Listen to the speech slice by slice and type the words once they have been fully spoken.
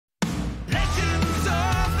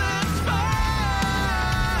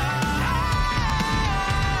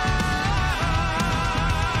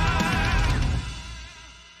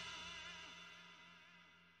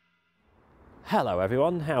Hello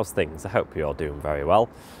everyone, how's things? I hope you're all doing very well.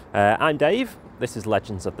 I'm Dave, this is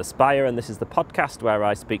Legends of the Spire, and this is the podcast where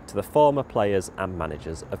I speak to the former players and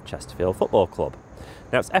managers of Chesterfield Football Club.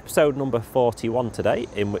 Now it's episode number 41 today,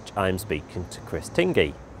 in which I'm speaking to Chris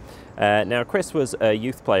Tingay. Now Chris was a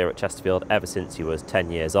youth player at Chesterfield ever since he was 10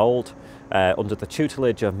 years old, under the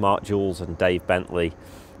tutelage of Mark Jules and Dave Bentley,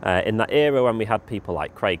 in that era when we had people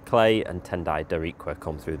like Craig Clay and Tendai Darikwa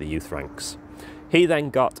come through the youth ranks. He then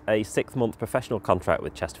got a 6-month professional contract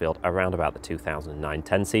with Chesterfield around about the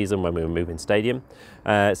 2009-10 season when we were moving stadium.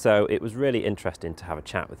 So it was really interesting to have a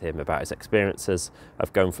chat with him about his experiences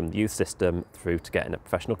of going from the youth system through to getting a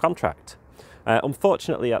professional contract.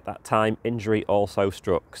 Unfortunately at that time, injury also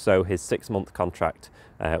struck, so his 6-month contract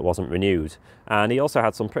wasn't renewed. And he also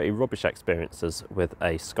had some pretty rubbish experiences with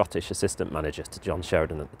a Scottish assistant manager to John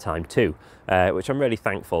Sheridan at the time too, which I'm really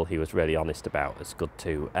thankful he was really honest about. It's good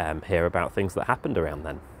to hear about things that happened around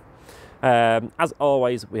then. As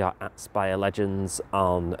always, we are at Spire Legends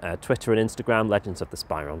on Twitter and Instagram, Legends of the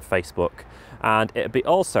Spire on Facebook, and it'd be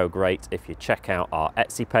also great if you check out our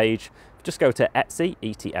Etsy page. Just go to Etsy,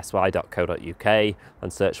 etsy.co.uk,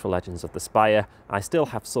 and search for Legends of the Spire. I still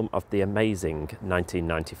have some of the amazing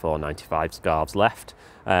 1994-95 scarves left,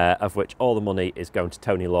 of which all the money is going to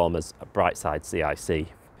Tony Lawmer's Brightside CIC,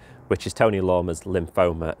 which is Tony Lawmer's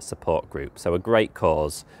lymphoma support group. So a great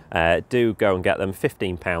cause. Do go and get them,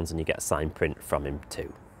 £15, and you get a signed print from him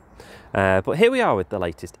too. But here we are with the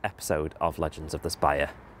latest episode of Legends of the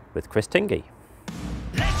Spire with Chris Tingay.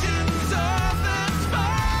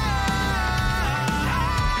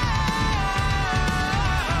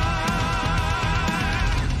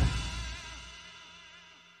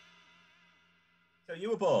 So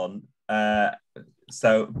you were born,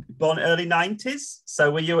 born early 90s. So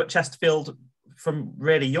were you at Chesterfield from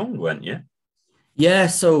really young, weren't you? Yeah,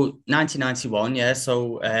 so 1991, yeah.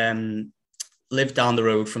 So lived down the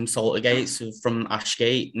road from Saltergate, so from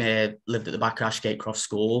Ashgate, lived at the back of Ashgate Cross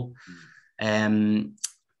School.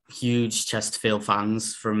 Huge Chesterfield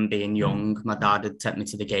fans from being young. My dad had taken me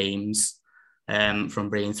to the games from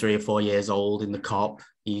being 3 or 4 years old in the Cop.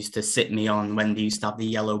 He used to sit me on when they used to have the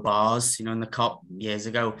yellow bars, in the Cop years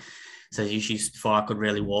ago. So he used, before I could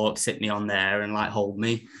really walk, sit me on there and hold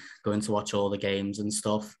me, going to watch all the games and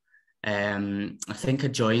stuff. I think I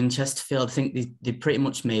joined Chesterfield. I think they pretty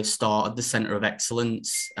much may have started the Centre of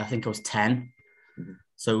Excellence. I think I was 10.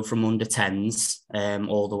 So from under 10s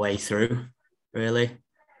all the way through, really.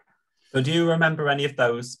 So do you remember any of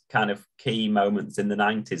those kind of key moments in the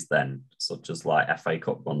 90s then, such as FA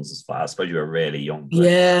Cup runs as far? I suppose you were really young.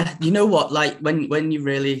 Yeah, you know what? When you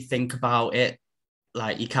really think about it,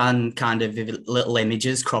 you can kind of little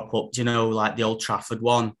images crop up, the Old Trafford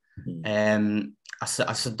one. I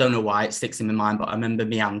don't know why it sticks in my mind, but I remember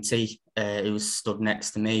my auntie, who was stood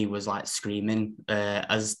next to me, was screaming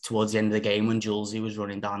as towards the end of the game when Julesy was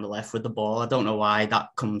running down the left with the ball. I don't know why that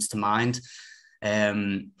comes to mind.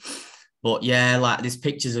 But yeah, there's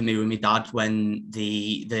pictures of me with my dad when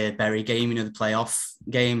the Bury game, the playoff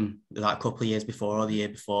game, a couple of years before or the year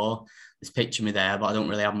before. There's a picture of me there, but I don't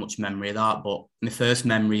really have much memory of that. But my first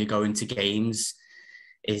memory of going to games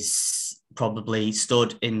is probably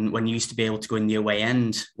stood in when you used to be able to go in the away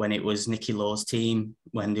end when it was Nicky Law's team,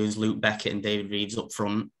 when there was Luke Beckett and David Reeves up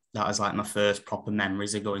front. That was my first proper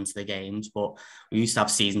memories of going to the games. But we used to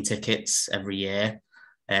have season tickets every year,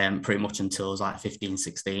 pretty much until I was 15,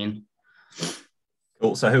 16.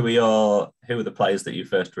 Cool. So who were the players that you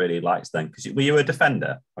first really liked then? Because were you a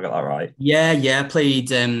defender? I got that right. Yeah.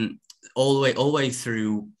 Played all the way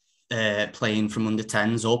through playing from under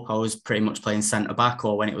 10s up. I was pretty much playing centre back,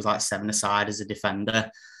 or when it was 7-a-side as a defender.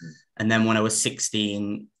 And then when I was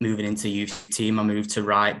 16, moving into the youth team, I moved to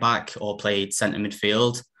right back or played centre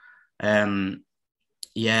midfield.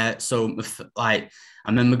 So I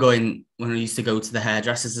remember going when I used to go to the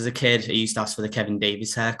hairdressers as a kid. I used to ask for the Kevin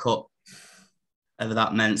Davies haircut, whatever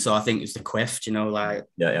that meant. So I think it was the quiff,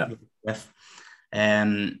 quiff.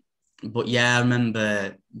 But yeah, I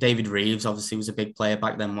remember David Reeves obviously was a big player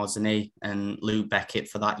back then, wasn't he? And Luke Beckett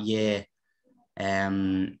for that year.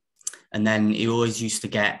 And then he always used to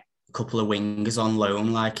get a couple of wingers on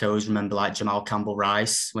loan. I always remember Jamal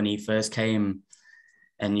Campbell-Rice when he first came,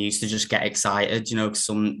 and you used to just get excited, because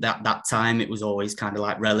that time it was always kind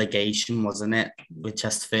of relegation, wasn't it? With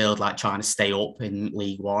Chesterfield, trying to stay up in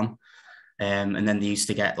League One. And then they used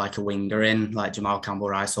to get a winger in, Jamal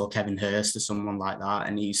Campbell-Rice or Kevin Hurst or someone like that.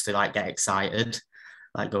 And he used to get excited,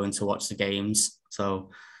 going to watch the games. So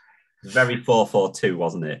very 4-4-2,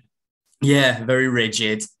 wasn't it? Yeah, very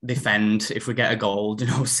rigid. Defend if we get a goal,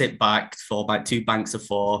 sit back, fall back, two banks of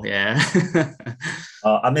four. Yeah.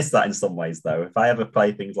 I miss that in some ways, though. If I ever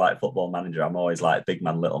play things like Football Manager, I'm always like big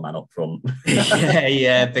man, little man up front.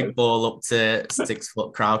 yeah, big ball up to 6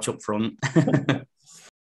 foot crouch up front.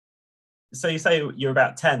 So you say you're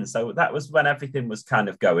about 10. So that was when everything was kind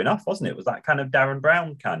of going off, wasn't it? Was that kind of Darren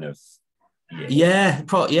Brown kind of year? Yeah,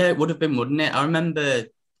 it would have been, wouldn't it? I remember,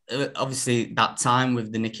 obviously, that time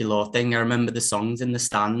with the Nicky Law thing. I remember the songs in the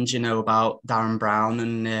stands, about Darren Brown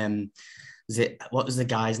and what was the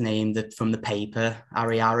guy's name that from the paper?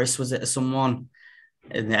 Harry Harris, was it, or someone?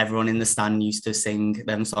 And everyone in the stand used to sing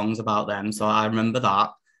them songs about them. So I remember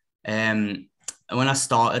that. And when I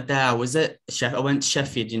started there, I went to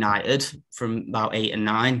Sheffield United from about 8 and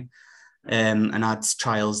 9, and I had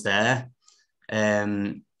trials there.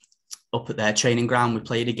 Up at their training ground, we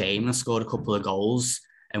played a game and I scored a couple of goals.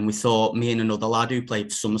 And we thought, me and another lad who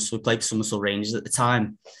played for Somerset Rangers at the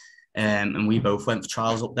time, and we both went for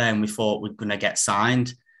trials up there, and we thought we're going to get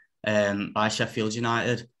signed by Sheffield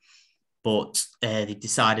United. But they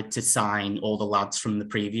decided to sign all the lads from the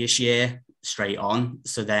previous year straight on.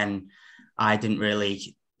 So then I didn't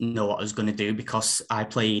really know what I was going to do because I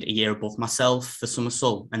played a year above myself for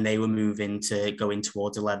Somerset, and they were moving to going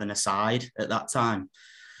towards 11-a-side at that time.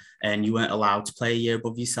 And you weren't allowed to play a year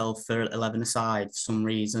above yourself for 11-a-side for some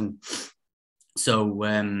reason. So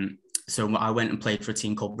I went and played for a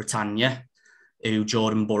team called Britannia, who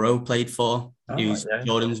Jordan Burrow played for.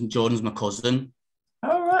 Jordan's my cousin.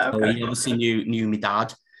 Oh, right, okay. So he obviously knew my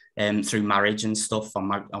dad through marriage and stuff on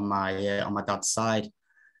my dad's side.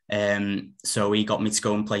 So he got me to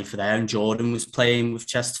go and play for there, and Jordan was playing with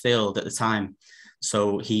Chesterfield at the time,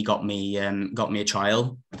 so he got me a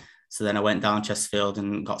trial. So then I went down Chesterfield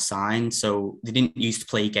and got signed. So they didn't used to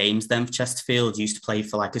play games then for Chesterfield. They used to play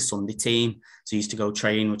for like a Sunday team. So I used to go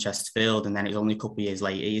train with Chesterfield, and then it was only a couple of years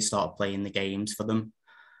later you started playing the games for them.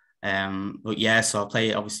 But yeah, so I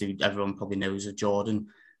played. Obviously, everyone probably knows of Jordan.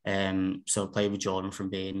 So I played with Jordan from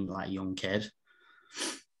being like a young kid.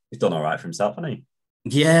 He's done all right for himself, hasn't he?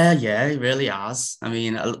 Yeah, he really has. I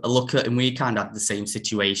mean, I look at, and we kind of had the same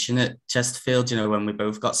situation at Chesterfield, when we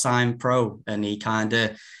both got signed pro, and he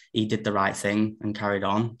did the right thing and carried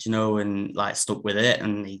on, and like stuck with it,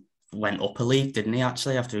 and he went up a league, didn't he,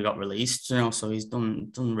 actually, after he got released, so he's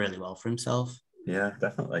done really well for himself. Yeah,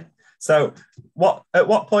 definitely. So at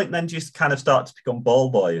what point then do you kind of start to become ball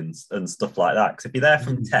boy and stuff like that? Because if you're there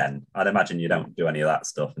from 10, I'd imagine you don't do any of that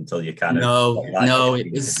stuff until you kind of... No,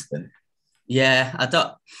 it was... Yeah,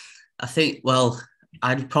 I think,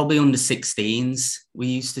 I'd probably under 16s. We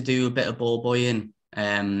used to do a bit of ball boying.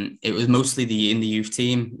 It was mostly in the youth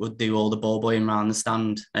team would do all the ball boying around the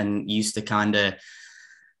stand, and used to kind of,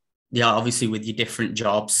 obviously with your different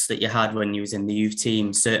jobs that you had when you was in the youth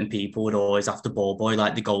team, certain people would always have to ball boy,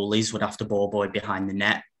 like the goalies would have to ball boy behind the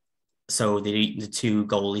net. So the two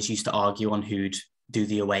goalies used to argue on who'd do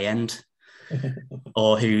the away end.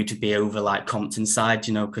 Or who'd be over like Compton side,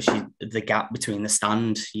 because the gap between the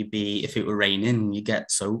stand, if it were raining, you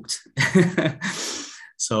get soaked.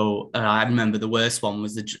 So I remember the worst one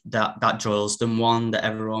was that Droylsden one that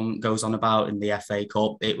everyone goes on about in the FA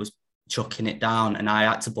Cup. It was chucking it down, and I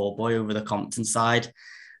had to ball boy over the Compton side,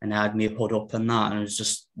 and I had my hood up and that, and it was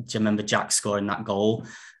just, do you remember Jack scoring that goal?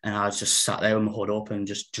 And I was just sat there with my hood up and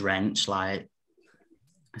just drenched, like,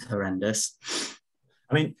 it's horrendous.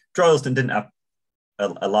 I mean, Droylsden didn't have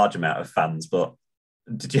a large amount of fans, but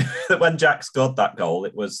did you when Jack scored that goal,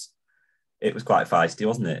 it was quite feisty,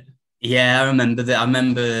 wasn't it? Yeah, I remember that. I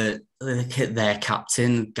remember their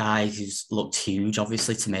captain, guy who's looked huge,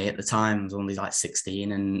 obviously to me at the time, was only like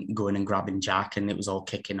 16, and going and grabbing Jack, and it was all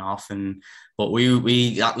kicking off. But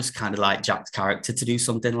we that was kind of like Jack's character to do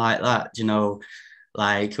something like that,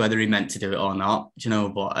 like whether he meant to do it or not,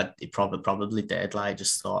 but he probably did. Like,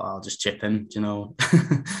 just thought, I'll just chip him,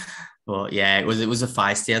 But yeah, it was a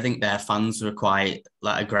feisty. I think their fans were quite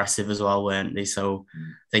like aggressive as well, weren't they? So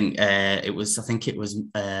I think it was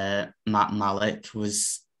Matt Malik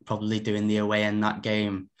was probably doing the away in that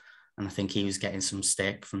game, and I think he was getting some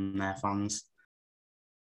stick from their fans.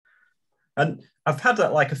 And I've had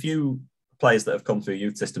like a few players that have come through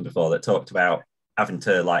youth system before that talked about having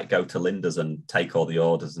to like go to Linda's and take all the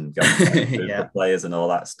orders and go the players and all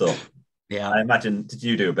that stuff. Yeah, I imagine. Did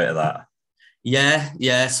you do a bit of that?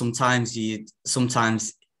 Yeah. Sometimes you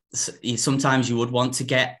would want to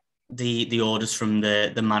get the orders from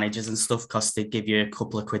the managers and stuff, because they'd give you a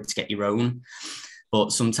couple of quid to get your own.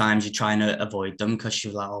 But sometimes you're trying to avoid them because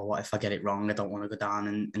you're like, oh, what if I get it wrong? I don't want to go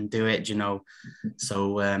down and do it,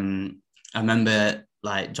 So I remember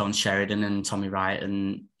like John Sheridan and Tommy Wright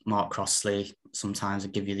and Mark Crossley sometimes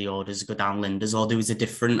I'd give you the orders, go down Linda's, or there was a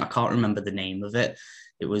different, I can't remember the name of it.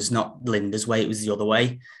 It was not Linda's way, it was the other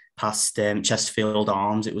way, past Chesterfield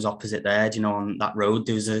Arms. It was opposite there, do you know, on that road.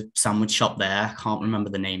 There was a sandwich shop there. I can't remember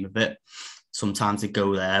the name of it. Sometimes I'd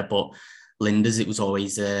go there, but Linda's, it was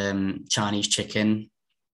always Chinese chicken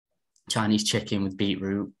with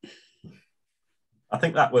beetroot. I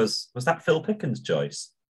think that was that Phil Pickens'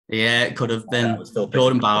 choice? Yeah, it could have been.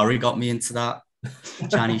 Jordan Bowery got me into that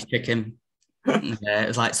Chinese chicken. Yeah, it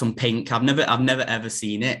was like some pink. I've never ever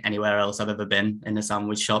seen it anywhere else I've ever been in a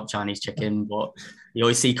sandwich shop, Chinese chicken. But you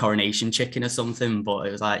always see Coronation chicken or something, but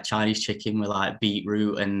it was like Chinese chicken with like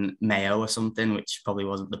beetroot and mayo or something, which probably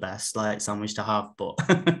wasn't the best like sandwich to have. But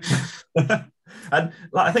and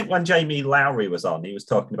like, I think when Jamie Lowry was on, he was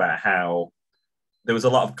talking about how there was a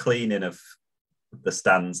lot of cleaning of the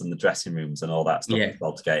stands and the dressing rooms and all that stuff. Yeah.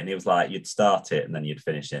 And he was like, you'd start it and then you'd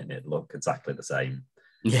finish it and it'd look exactly the same.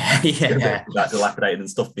 Yeah. That dilapidated and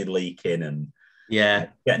stuff be leaking and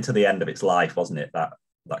getting to the end of its life, wasn't it? That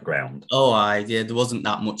ground. Oh, there wasn't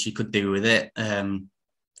that much you could do with it.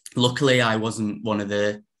 Luckily, I wasn't one of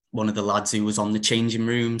the lads who was on the changing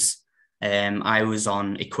rooms. I was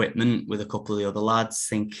on equipment with a couple of the other lads.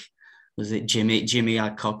 I think was it Jimmy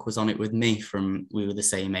Adcock was on it with me. We were the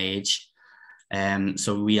same age.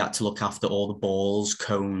 So we had to look after all the balls,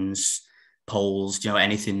 cones, poles, you know,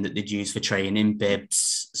 anything that they'd use for training,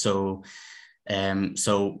 bibs. So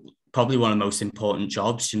probably one of the most important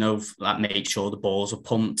jobs, you know, that make sure the balls were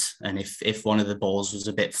pumped. And if one of the balls was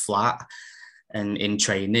a bit flat and in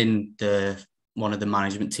training, one of the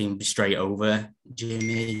management team would be straight over,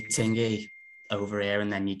 Jimmy, Tingay, over here,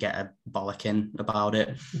 and then you get a bollocking about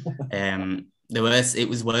it. It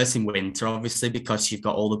was worse in winter, obviously, because you've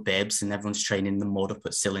got all the bibs and everyone's training in the mud up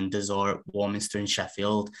at Cylinders or at Warminster in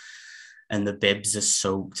Sheffield. And the bibs are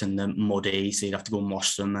soaked and they're muddy, so you'd have to go and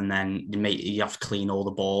wash them. And then you have to clean all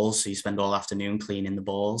the balls. So you spend all afternoon cleaning the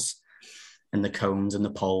balls and the cones and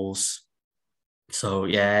the poles. So,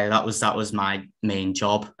 yeah, that was my main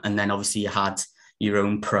job. And then obviously you had your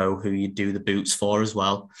own pro who you do the boots for as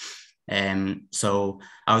well. So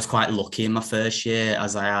I was quite lucky in my first year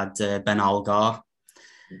as I had Ben Algar.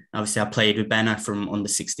 Obviously, I played with Ben from under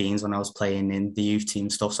 16s when I was playing in the youth team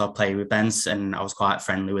stuff. So I played with Ben and I was quite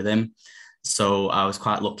friendly with him. So I was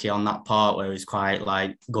quite lucky on that part where he was quite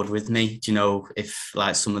like good with me. Do you know, if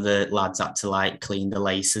like some of the lads had to like clean the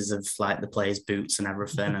laces of like the players' boots and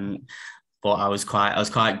everything. But I was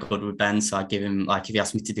quite good with Ben. So I'd give him, like, if he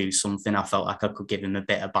asked me to do something, I felt like I could give him a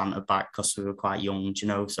bit of banter back because we were quite young, you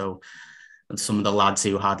know. So some of the lads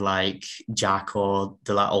who had like Jack or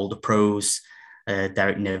the like older pros,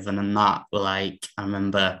 Derek Niven and that were like, I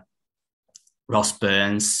remember Ross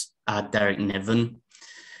Burns had Derek Niven,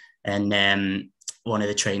 and one of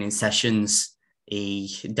the training sessions,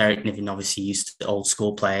 Derek Niven obviously old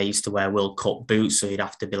school player, used to wear World Cup boots, so he'd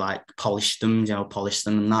have to be like polish them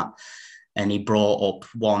and that. And he brought up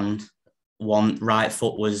one right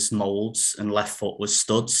foot was molds and left foot was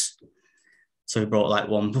studs. So he brought like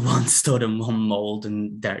one stud and one mold,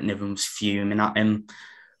 and Derek Niven was fuming at him.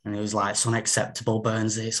 And it was like, it's unacceptable,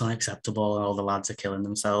 Burnsy, it's unacceptable. And all the lads are killing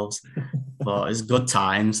themselves. But it's good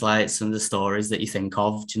times, like some of the stories that you think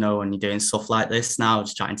of, you know, when you're doing stuff like this now,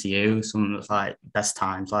 just chatting to you, some of the like best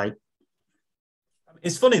times. Like,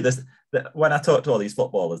 it's funny that when I talk to all these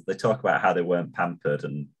footballers, they talk about how they weren't pampered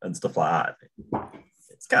and stuff like that.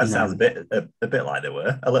 It kind of sounds a bit like they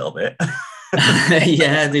were, a little bit.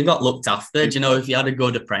 Yeah, they got looked after. Do you know, if you had a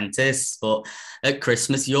good apprentice, but at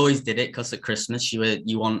Christmas you always did it because at Christmas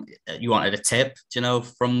you wanted a tip, do you know,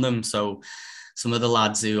 from them. So some of the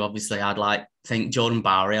lads who obviously had like, I think Jordan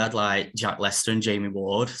Bowery had like Jack Lester and Jamie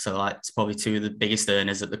Ward, so like it's probably two of the biggest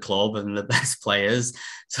earners at the club and the best players.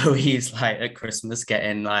 So he's like at Christmas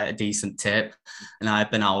getting like a decent tip, and I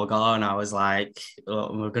had Ben Algar, and I was like,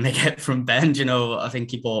 oh, we're gonna get from Ben. You know, I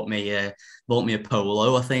think he bought me a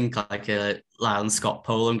polo, I think like a Lyle Scott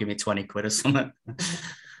polo, and give me 20 quid or something.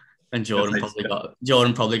 And Jordan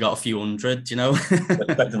probably got a few hundred, you know.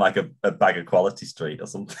 Expecting like a bag of Quality Street or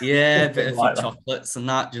something. Yeah, a bit of like chocolates and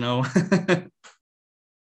that, you know.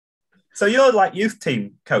 So you're like youth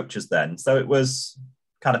team coaches then. So it was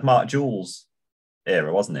kind of Mark Jules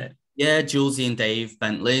era, wasn't it? Yeah, Julesy and Dave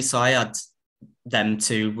Bentley. So I had them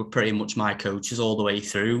two were pretty much my coaches all the way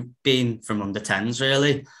through, being from under 10s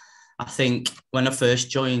really. I think when I first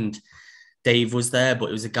joined, Dave was there, but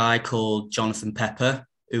it was a guy called Jonathan Pepper,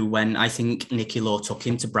 who when I think Nicky Law took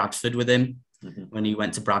him to Bradford with him when he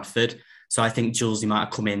went to Bradford. So I think Julesy might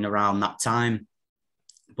have come in around that time.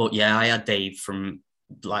 But yeah, I had Dave from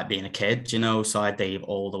like being a kid, you know, so I had Dave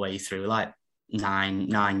all the way through like 8,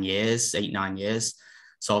 9 years.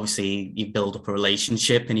 So obviously you build up a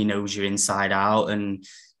relationship and he knows you inside out and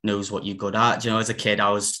knows what you're good at. You know, as a kid,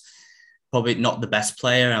 I was probably not the best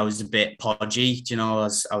player. I was a bit podgy. You know,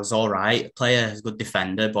 I was all right player, I was a good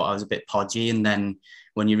defender, but I was a bit podgy. And then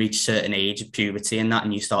when you reach a certain age of puberty and that,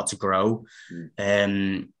 and you start to grow,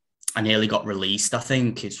 I nearly got released. I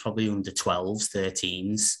think it's probably under 12s,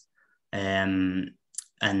 13s.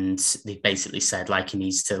 And they basically said like he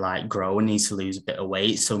needs to like grow and needs to lose a bit of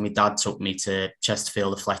weight. So my dad took me to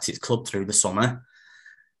Chesterfield Athletics Club through the summer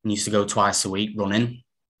and used to go twice a week running.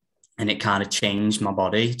 And it kind of changed my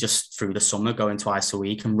body just through the summer, going twice a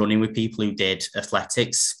week and running with people who did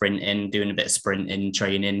athletics, sprinting, doing a bit of sprinting,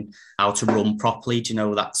 training, how to run properly, do you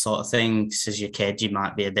know, that sort of thing. Because as your kid, you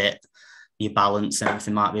might be a bit, your balance and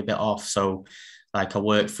everything might be a bit off. So like I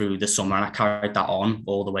worked through the summer and I carried that on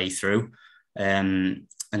all the way through. And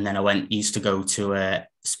then I used to go to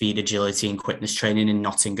speed, agility and quickness training in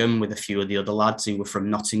Nottingham with a few of the other lads who were from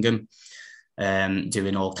Nottingham.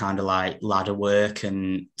 Doing all kind of like ladder work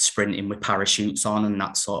and sprinting with parachutes on and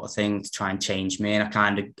that sort of thing to try and change me. And I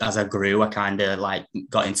kind of, as I grew, I kind of like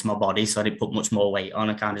got into my body. So I didn't put much more weight on.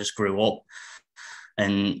 I kind of just grew up.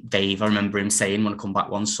 And Dave, I remember him saying when I come back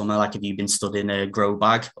one summer, like, have you been studying a grow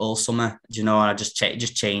bag all summer? Do you know, and I just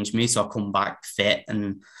changed me. So I come back fit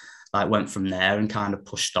and like went from there and kind of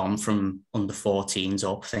pushed on from under 14s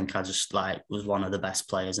up. I think I just like was one of the best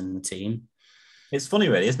players in the team. It's funny,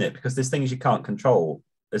 really, isn't it? Because there's things you can't control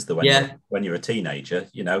as the when you're a teenager.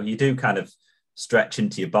 You know, you do kind of stretch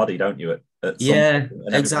into your body, don't you? At some point,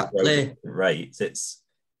 and exactly. At rates. It's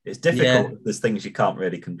difficult. There's things you can't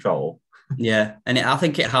really control. Yeah, and I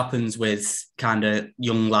think it happens with kind of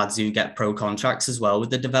young lads who get pro contracts as well with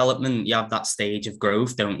the development. You have that stage of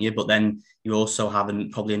growth, don't you? But then you also have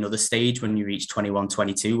probably another stage when you reach 21,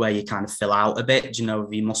 22 where you kind of fill out a bit, you know,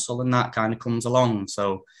 your muscle and that kind of comes along.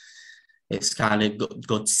 So it's kind of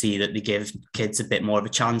good to see that they give kids a bit more of a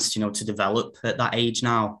chance, you know, to develop at that age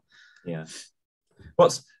now. Yeah.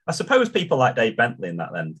 I suppose people like Dave Bentley and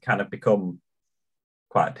that then kind of become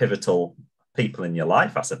quite pivotal people in your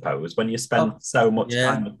life, I suppose, when you spend so much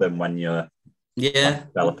time with them when you're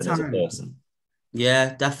developing as a person.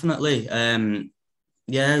 Yeah, definitely.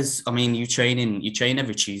 Yes, I mean, you train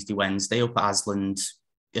every Tuesday, Wednesday up at Asland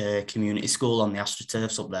Community School on the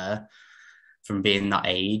AstroTurfs up there from being that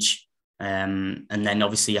age. And then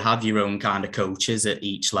obviously you have your own kind of coaches at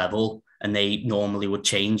each level, and they normally would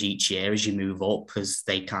change each year as you move up because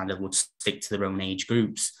they kind of would stick to their own age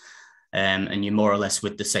groups. And you're more or less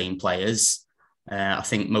with the same players. I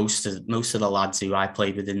think most of the lads who I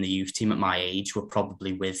played with in the youth team at my age were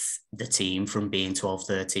probably with the team from being 12,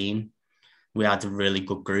 13. We had a really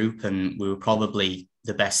good group and we were probably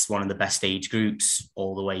one of the best age groups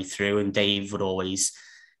all the way through. And Dave would always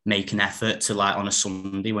make an effort to, like, on a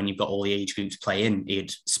Sunday when you've got all the age groups playing,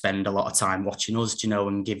 he'd spend a lot of time watching us, you know,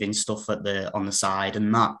 and giving stuff on the side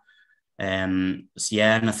and that. So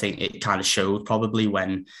yeah, and I think it kind of showed probably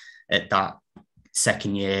when at that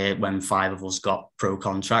second year when 5 of us got pro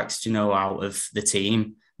contracts, you know, out of the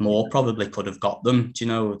team, more probably could have got them. Do you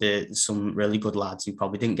know, there's some really good lads who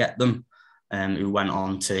probably didn't get them, who went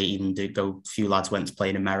on to even a few lads went to play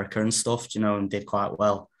in America and stuff, you know, and did quite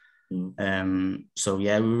well. So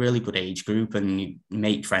yeah, we're a really good age group and you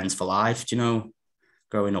make friends for life, you know,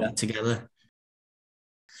 growing up together.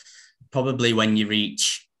 Probably when you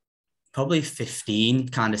reach probably 15,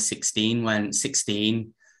 kind of 16,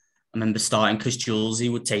 I remember starting because Julesy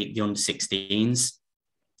would take the under 16s.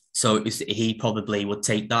 So he probably would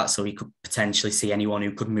take that. So he could potentially see anyone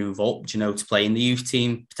who could move up, you know, to play in the youth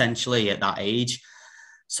team potentially at that age.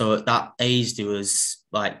 So at that age, there was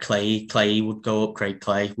like Craig Clay would go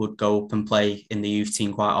up and play in the youth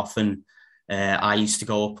team quite often. I used to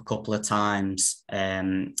go up a couple of times.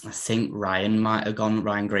 I think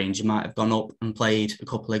Ryan Granger might have gone up and played a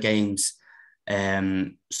couple of games.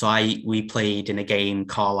 We played in a game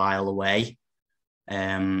Carlisle away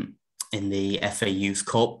in the FA Youth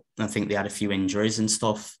Cup. I think they had a few injuries and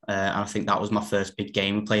stuff. And I think that was my first big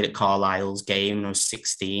game. We played at Carlisle's game when I was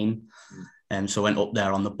 16. So I went up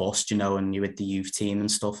there on the bus, you know, and you with the youth team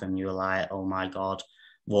and stuff, and you were like, oh my God,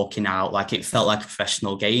 walking out. Like it felt like a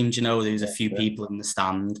professional game, you know, there was a few people in the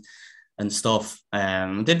stand and stuff.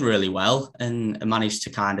 Did really well and I managed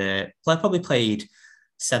to probably played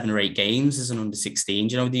 7 or 8 games as an under 16,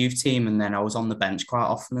 you know, with the youth team. And then I was on the bench quite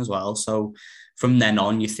often as well. So from then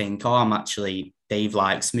on, you think, Dave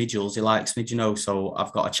likes me, Julesy likes me, you know, so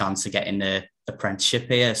I've got a chance of getting the apprenticeship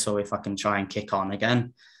here. So if I can try and kick on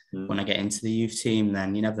again when I get into the youth team,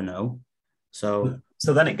 then you never know. So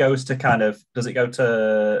then it goes to does it go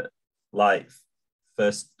to like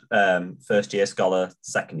first first year scholar,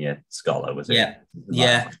 second year scholar, was it? Yeah,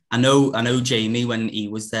 yeah. I know Jamie, when he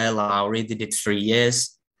was there, Lowry, they did 3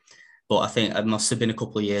 years. But I think it must have been a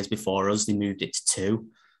couple of years before us, they moved it to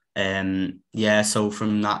 2. So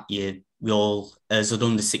from that year, we all, as an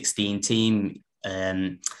under-16 team,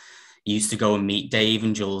 used to go and meet Dave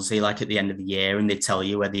and Julesy like at the end of the year, and they tell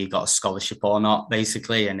you whether you got a scholarship or not,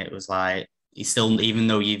 basically. And it was like, you still, even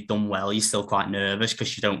though you've done well, you're still quite nervous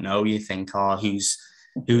because you don't know. You think, oh,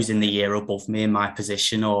 who's in the year above me in my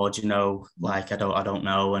position, or do you know, like I don't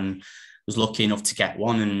know. And was lucky enough to get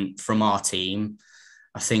one. And from our team,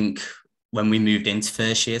 I think when we moved into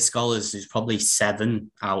first year scholars, there's probably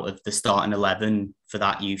 7 out of the starting 11 for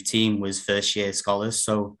that youth team was first year scholars.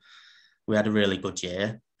 So we had a really good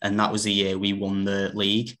year. And that was the year we won the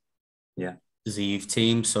league. Yeah. As a youth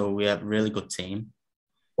team. So we had a really good team.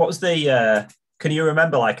 What was the, can you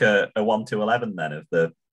remember like a 1 to 11 then of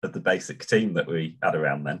the basic team that we had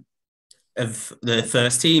around then? Of the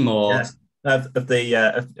first team, or? Yeah.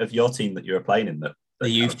 Of your team that you were playing in, the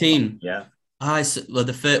youth team? Yeah. Well,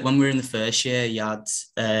 when we were in the first year, you had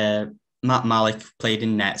Matt Malik played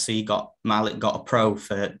in net. So Malik got a pro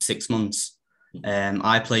for 6 months.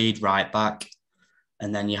 I played right back.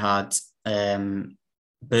 And then you had Burnsy,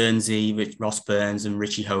 Ross Burns and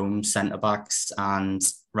Richie Holmes, centre-backs, and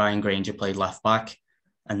Ryan Granger played left-back.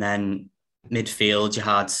 And then midfield, you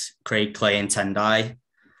had Craig Clay and Tendai,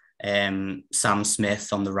 Sam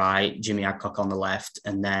Smith on the right, Jimmy Adcock on the left,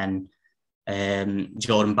 and then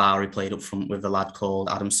Jordan Bowery played up front with a lad called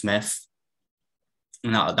Adam Smith.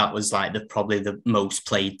 And that was like probably the most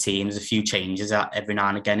played team. There's a few changes every now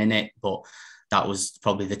and again in it, but that was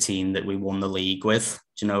probably the team that we won the league with.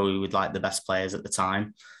 Do you know, we would like the best players at the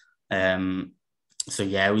time. So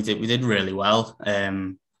yeah, we did really well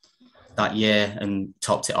that year and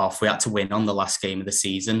topped it off. We had to win on the last game of the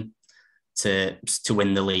season to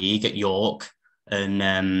win the league at York.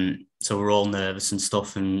 And so we were all nervous and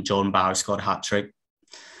stuff. And Jordan Bowery scored a hat-trick.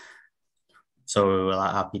 So we were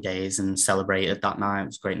like happy days and celebrated that night. It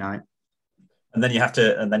was a great night. And then you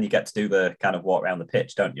get to do the kind of walk around the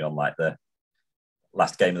pitch, don't you, on like the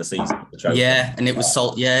last game of the season? Yeah, and it was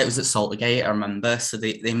it was at Saltergate, I remember. So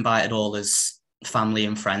they invited all his family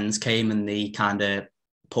and friends came, and they kind of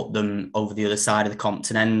put them over the other side of the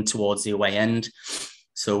Compton end towards the away end.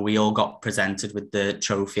 So we all got presented with the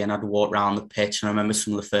trophy and I'd walk around the pitch. And I remember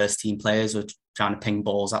some of the first team players were trying to ping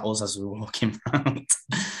balls at us as we were walking around.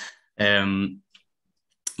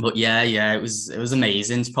 But yeah, it was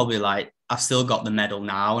amazing. It's probably like, I've still got the medal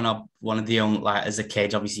now, and I'm one of the only, like, as a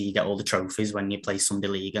kid, obviously you get all the trophies when you play Sunday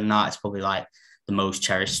League, and that it's probably like the most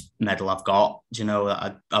cherished medal I've got. Do you know,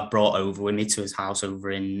 that I brought over with me to his house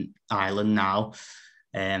over in Ireland now.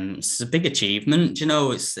 It's a big achievement. Do you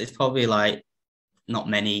know, it's probably like not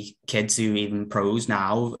many kids who even pros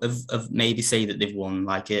now have maybe say that they've won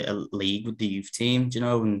like a league with the youth team. Do you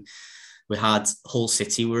know, and we had Hull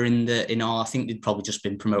City were in our, I think they'd probably just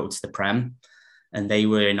been promoted to the Prem. And they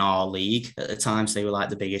were in our league at the time, so they were like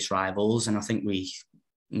the biggest rivals. And I think we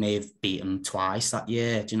may have beat them twice that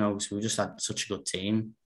year, do you know, so we just had such a good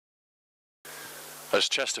team. As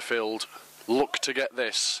Chesterfield look to get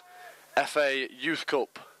this FA Youth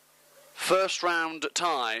Cup first round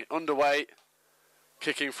tie underway,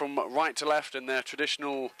 kicking from right to left in their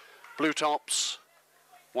traditional blue tops,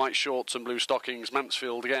 white shorts and blue stockings.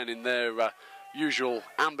 Mansfield again in their usual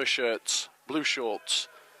amber shirts, blue shorts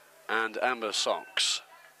and amber socks.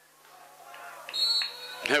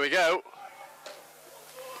 Here we go.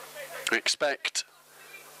 Expect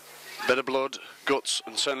a bit of blood, guts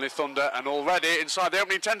and certainly thunder, and already inside the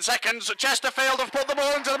opening 10 seconds Chesterfield have put the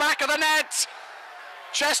ball into the back of the net.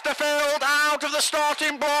 Chesterfield out of the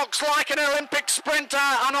starting blocks like an Olympic sprinter,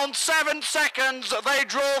 and on 7 seconds they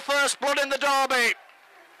draw first blood in the derby.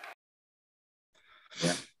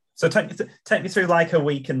 Yeah. So take me through like a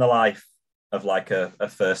week in the life of like a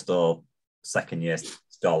first or second year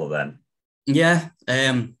scholar then. Yeah.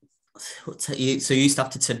 So you used to have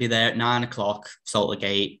to be there at 9 o'clock,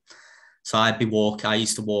 Saltergate. So I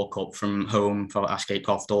used to walk up from home from Ashgate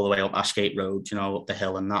Croft all the way up Ashgate Road, you know, up the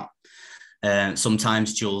hill and that.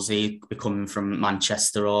 Sometimes Julesy would be coming from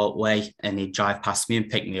Manchester or way, and he'd drive past me and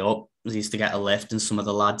pick me up. I used to get a lift, and some of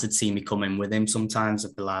the lads had seen me coming with him. Sometimes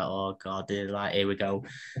I'd be like, "Oh God, dude, like here we go."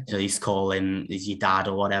 So I used to call him, "Is your dad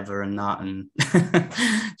or whatever?" and that, and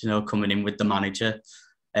you know, coming in with the manager.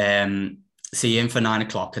 See him for 9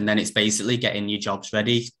 o'clock, and then it's basically getting your jobs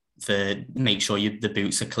ready for make sure the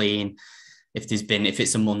boots are clean. If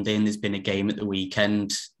it's a Monday and there's been a game at the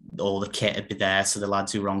weekend, all the kit would be there. So the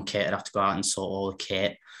lads who were on kit would have to go out and sort all the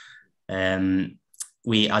kit.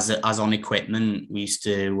 We, as on equipment, we used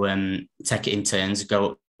to take it in turns,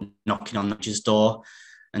 go knocking on the manager's door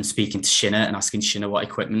and speaking to Shinner and asking Shinner what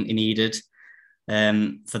equipment he needed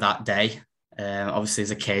for that day. Obviously,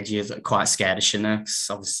 as a kid, you're quite scared of Shinner because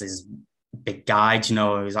obviously he's a big guy, he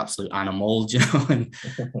was an absolute animal,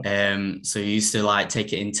 and so you used to like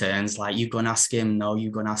take it in turns, like you go and ask him, no, you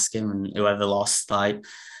go and ask him, and whoever lost, like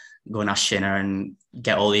go and ask Shinner and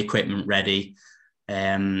get all the equipment ready,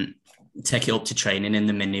 take it up to training in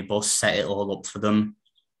the minibus, set it all up for them,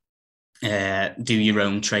 do your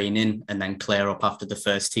own training, and then clear up after the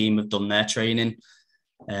first team have done their training,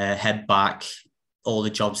 head back, all the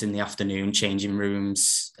jobs in the afternoon, changing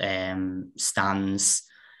rooms, stands.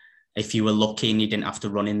 If you were lucky and you didn't have to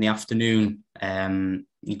run in the afternoon,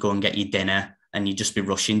 you go and get your dinner and you'd just be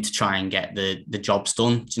rushing to try and get the jobs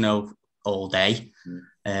done, all day.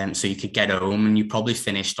 So you could get home and you probably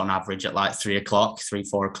finished on average at like 3 o'clock,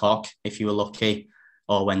 4 o'clock, if you were lucky.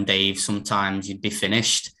 Or when Dave, sometimes you'd be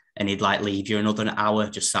finished and he'd like leave you another hour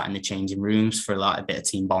just sat in the changing rooms for like a bit of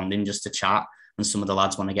team bonding, just to chat. And some of the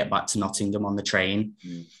lads want to get back to Nottingham on the train.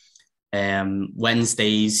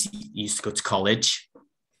 Wednesdays, you used to go to college.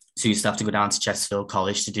 So you used to have to go down to Chesterfield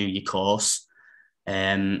College to do your course.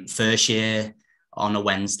 First year on a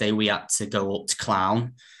Wednesday, we had to go up to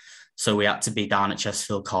Clown. So we had to be down at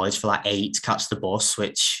Chesterfield College for like 8 to catch the bus,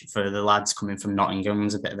 which for the lads coming from Nottingham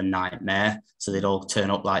was a bit of a nightmare. So they'd all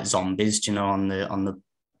turn up like zombies, on the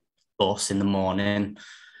bus in the morning,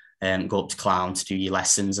 go up to Clown to do your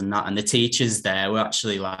lessons and that. And the teachers there were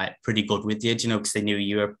actually like pretty good with you, because they knew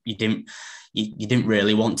you didn't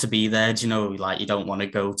really want to be there, like you don't want to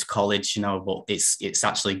go to college, but it's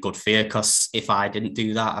actually good for you, because if I didn't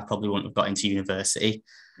do that, I probably wouldn't have got into university.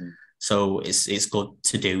 So it's good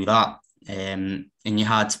to do that. And you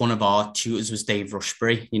had one of our tutors was Dave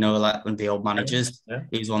Rushbury, like one of the old managers. Yeah.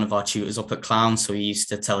 He was one of our tutors up at Clown. So he used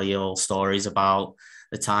to tell you all stories about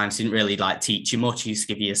the times. He didn't really like teach you much. He used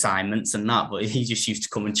to give you assignments and that, but he just used to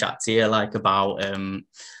come and chat to you like about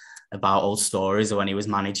old stories, or when he was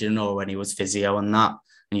managing or when he was physio and that,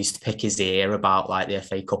 and used to pick his ear about like the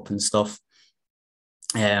FA Cup and stuff.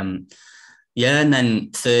 And then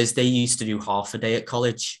Thursday you used to do half a day at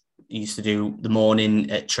college. You used to do the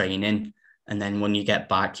morning at training, and then when you get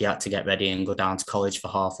back you had to get ready and go down to college for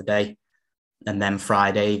half a day. And then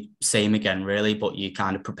Friday, same again really, but you're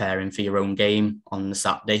kind of preparing for your own game on the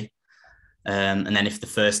Saturday. And then if the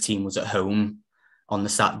first team was at home on the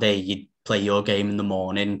Saturday, you'd play your game in the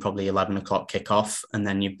morning, probably 11 o'clock kickoff, and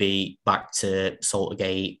then you'd be back to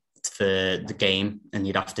Saltergate for the game, and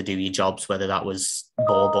you'd have to do your jobs, whether that was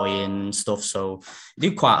ball boying and stuff. So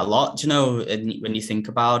you do quite a lot, and when you think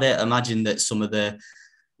about it, imagine that some of the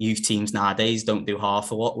youth teams nowadays don't do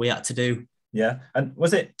half of what we had to do. Yeah. And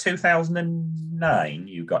was it 2009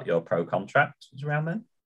 you got your pro contract? Was it around then?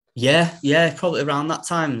 Yeah, probably around that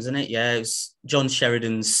time, isn't it? Yeah, it was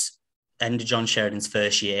end of John Sheridan's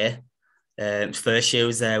first year. First year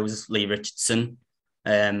was there was Lee Richardson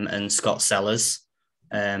and Scott Sellers.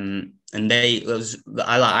 And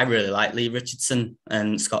I really like Lee Richardson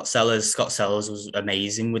and Scott Sellers. Scott Sellers was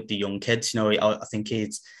amazing with the young kids. I think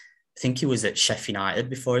he was at Sheffield United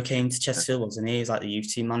before he came to Chesterfield, wasn't he? He's like the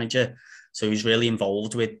youth team manager. So he was really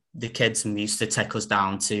involved with the kids, and he used to take us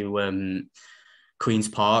down to Queen's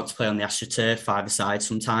Park to play on the AstroTurf, 5-a-side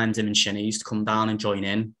sometimes. Him and Shinny used to come down and join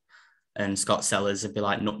in. And Scott Sellers would be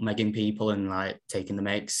like nutmegging people and like taking the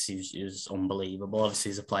mix. He was unbelievable.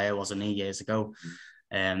 Obviously, as a player, wasn't he, years ago?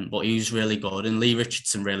 But he was really good. And Lee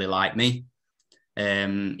Richardson really liked me. I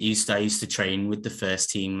used to train with the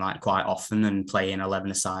first team like quite often and play in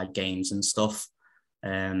 11-a-side games and stuff.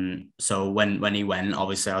 So when he went,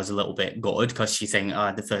 obviously I was a little bit gutted, because you think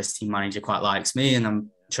the first team manager quite likes me and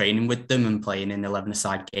I'm training with them and playing in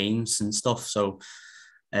 11-a-side games and stuff. So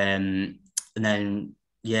and then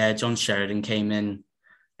John Sheridan came in,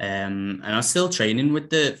 and I was still training with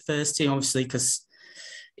the first team, obviously, because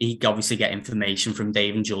he obviously get information from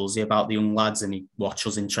Dave and Julesy about the young lads, and he'd watch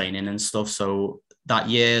us in training and stuff. So that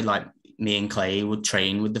year, like me and Clay would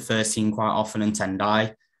train with the first team quite often, and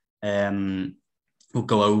Tendai would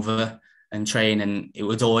go over and train, and it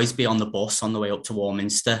would always be on the bus on the way up to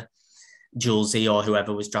Warminster. Julesy or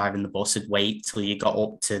whoever was driving the bus would wait till you got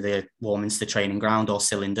up to the Warminster training ground or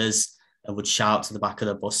Cylinders, and would shout to the back of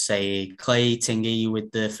the bus, say, Clay, Tingay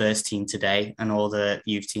with the first team today. And all the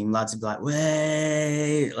youth team lads would be like,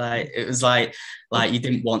 wait, like, it was like you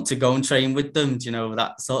didn't want to go and train with them,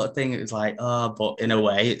 that sort of thing. It was like, but in a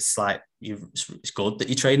way, it's like, it's good that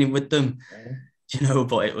you're training with them,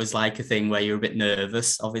 but it was like a thing where you're a bit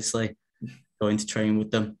nervous, obviously, going to train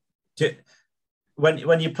with them.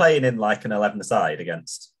 When you're playing in like an 11-a-side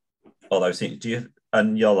against all those teams,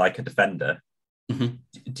 and you're like a defender,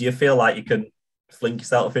 do you feel like you can fling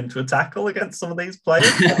yourself into a tackle against some of these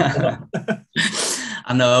players?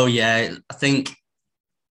 I know, yeah. I think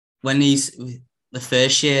when the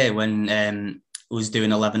first year when was doing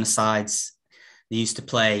 11-a-sides, they used to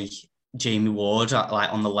play Jamie Ward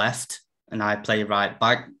like on the left, and I played right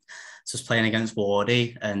back. So I was playing against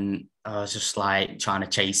Wardy, and I was just like trying to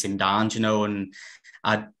chase him down, and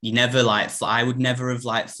I would never have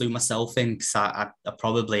like flew myself in, because I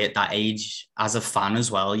probably at that age as a fan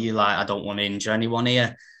as well, I don't want to injure anyone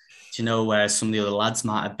here. Whereas some of the other lads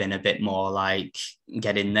might have been a bit more like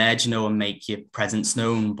get in there, and make your presence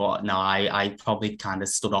known. But no, I probably kind of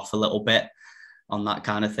stood off a little bit on that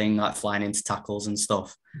kind of thing, like flying into tackles and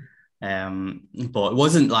stuff. But it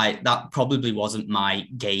wasn't like that, probably wasn't my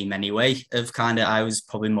game anyway. I was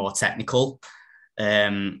probably more technical.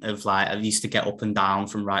 I used to get up and down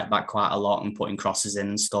from right back quite a lot and putting crosses in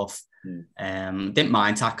and stuff. Didn't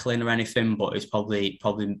mind tackling or anything, but it was probably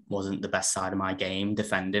wasn't the best side of my game,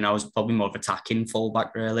 defending. I was probably more of attacking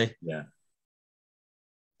fullback, really. Yeah.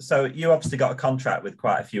 So you obviously got a contract with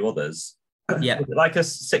quite a few others. Yeah. Was it like a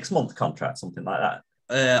 6-month contract, something like that?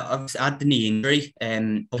 I had the knee injury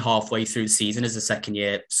halfway through the season as a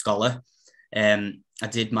second-year scholar. I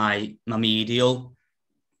did my medial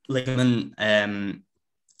ligament and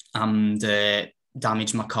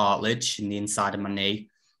damaged my cartilage in the inside of my knee.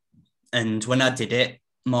 And when I did it,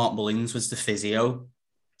 Mark Mullins was the physio,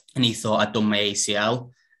 and he thought I'd done my ACL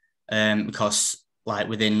because like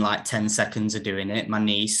within like 10 seconds of doing it, my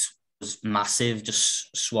knee was massive,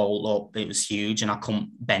 just swelled up. It was huge, and I couldn't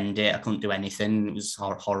bend it. I couldn't do anything. It was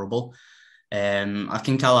horrible. I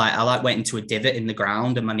think I went into a divot in the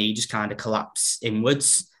ground, and my knee just kind of collapsed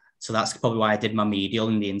inwards. So that's probably why I did my medial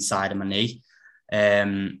in the inside of my knee.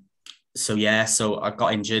 So I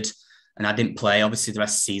got injured, and I didn't play, obviously, the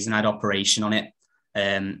rest of the season. I had operation on it,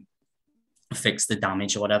 fixed the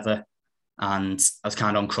damage or whatever. And I was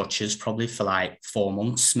kind of on crutches probably for like 4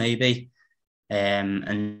 months, maybe.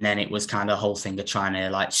 And then it was kind of a whole thing of trying to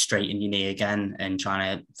like straighten your knee again, and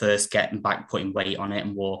trying to first getting back, putting weight on it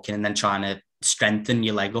and walking, and then trying to strengthen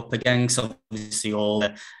your leg up again. So obviously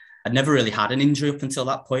I'd never really had an injury up until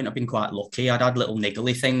that point. I've been quite lucky. I'd had little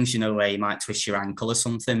niggly things, where you might twist your ankle or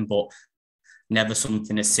something, but never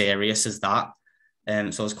something as serious as that.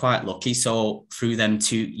 So I was quite lucky. So through them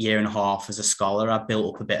 2 years and a half as a scholar, I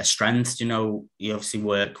built up a bit of strength. You obviously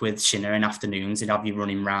work with Shinner in afternoons. They'd have you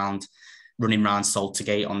running around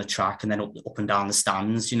Saltergate on the track, and then up and down the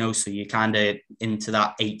stands, so you're kind of into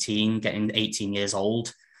that getting 18 years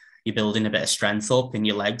old. You're building a bit of strength up in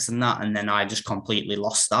your legs and that. And then I just completely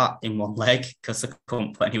lost that in one leg because I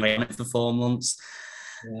couldn't put any weight on it for 4 months.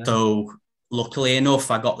 Yeah. So luckily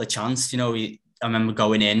enough, I got the chance. I remember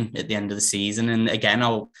going in at the end of the season, and again,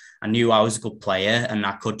 I knew I was a good player, and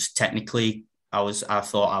I could technically, I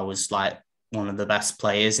thought I was like one of the best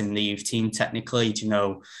players in the youth team technically,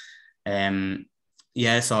 So I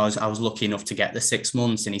was lucky enough to get the 6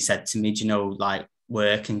 months, and he said to me, like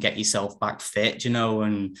work and get yourself back fit,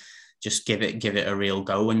 and just give it a real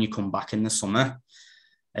go when you come back in the summer.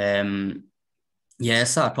 So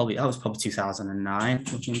that was probably 2009,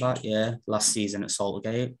 looking back, last season at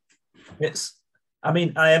Saltergate.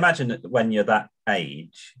 I imagine that when you're that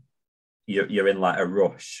age, you're in like a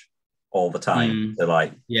rush all the time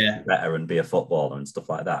to get better and be a footballer and stuff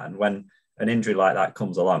like that. And when an injury like that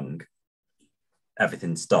comes along,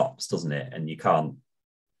 everything stops, doesn't it? And you can't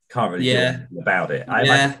really do anything about it. I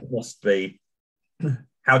imagine it must be.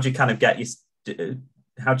 How do you kind of get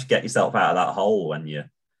yourself out of that hole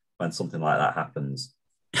when something like that happens?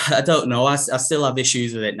 I don't know. I still have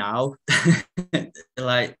issues with it now.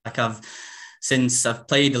 Since I've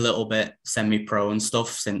played a little bit semi-pro and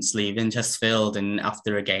stuff since leaving Chesterfield, and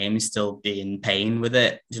after a game, still be in pain with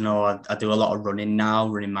it. I do a lot of running now,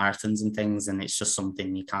 running marathons and things, and it's just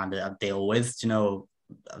something you kind of deal with,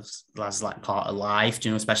 as like part of life,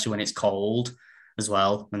 especially when it's cold as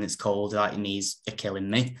well. When it's cold, like your knees are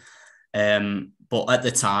killing me. But at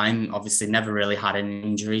the time, obviously never really had an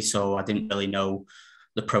injury, so I didn't really know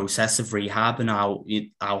the process of rehab and how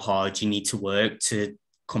hard you need to work to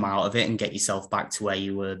come out of it and get yourself back to where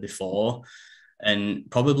you were before. And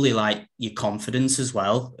probably like your confidence as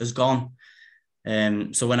well has gone.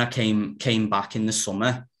 So when I came back in the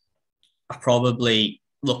summer, I probably,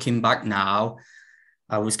 looking back now,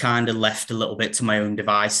 I was kind of left a little bit to my own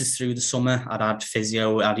devices through the summer. I'd had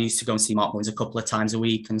physio. I used to go and see Mark Mullins a couple of times a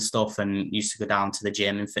week and stuff, and used to go down to the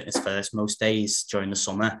gym and Fitness First most days during the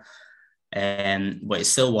summer. But it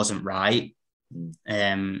still wasn't right.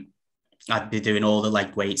 I'd be doing all the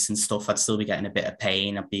leg weights and stuff. I'd still be getting a bit of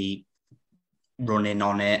pain. I'd be running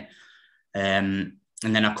on it. And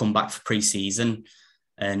then I come back for pre-season,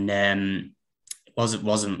 and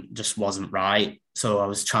wasn't right. So I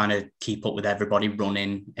was trying to keep up with everybody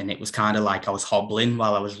running, and it was kind of like I was hobbling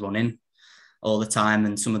while I was running all the time.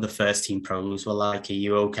 And some of the first team pros were like, "Are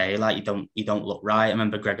you okay? Like you don't look right." I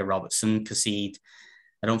remember Gregor Robertson, because he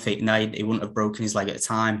wouldn't have broken his leg at the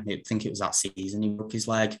time. I think it was that season he broke his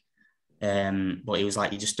leg. But he was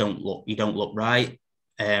like, you don't look right.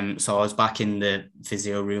 So I was back in the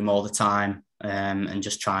physio room all the time, and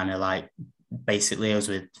just trying to, like, basically I was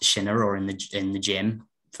with Shinner or in the gym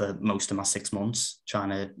for most of my 6 months, trying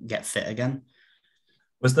to get fit again.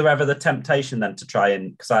 Was there ever the temptation then to try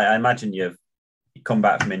and, because I imagine you come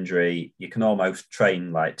back from injury, you can almost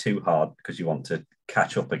train like too hard because you want to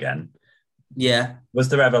catch up again. Yeah. Was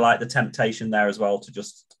there ever like the temptation there as well to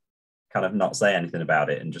just kind of not say anything about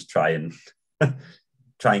it and just try and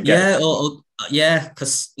get yeah,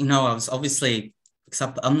 because I was obviously,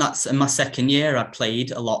 because I'm not in my second year, I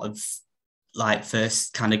played a lot of like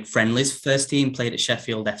first kind of friendlies, first team, played at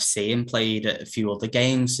Sheffield FC and played at a few other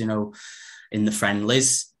games, in the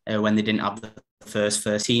friendlies when they didn't have the first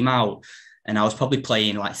team out. And I was probably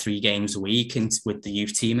playing like 3 games a week with the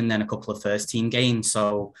youth team, and then a couple of first team games.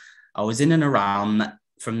 So I was in and around that,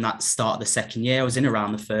 from that start of the second year. I was in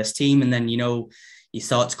around the first team, and then, you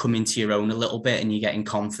start to come into your own a little bit, and you get in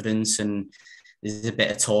confidence, and there's a bit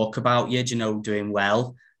of talk about you, doing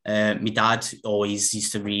well. My dad always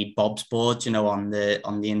used to read Bob's board, on the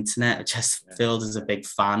internet. Chesterfield is a big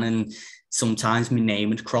fan, and sometimes my name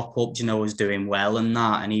would crop up, was doing well and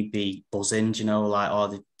that, and he'd be buzzing, like, oh,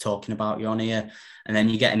 they're talking about you on here. And then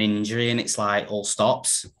you get an injury and it's like all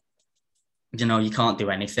stops. You can't do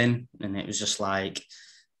anything. And it was just like,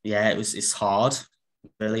 yeah, it's hard,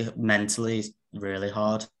 really mentally, really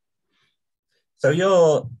hard. So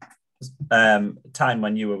your time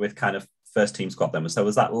when you were with kind of first team squad then, so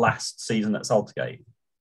was that last season at Saltergate?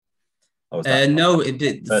 No,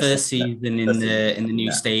 the first season in the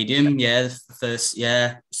new stadium. Yeah, the first,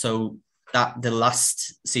 yeah. So the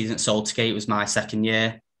last season at Saltergate was my second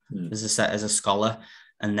year as a scholar,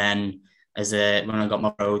 and then when I got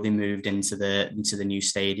my pro, they moved into the new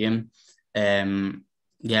stadium.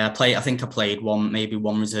 Yeah, I think I played one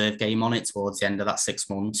reserve game on it towards the end of that 6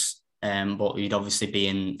 months. But you'd obviously be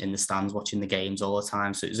in the stands watching the games all the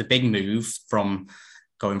time. So it was a big move from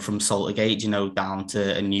going from Saltergate, down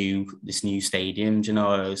to this new stadium. It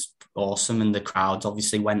was awesome, and the crowds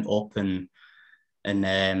obviously went up, and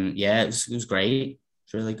yeah, it was great. It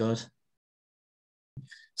was really good.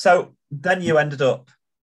 So then you ended up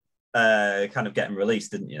kind of getting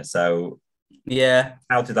released, didn't you? So yeah,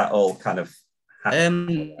 how did that all kind of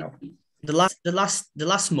happen? The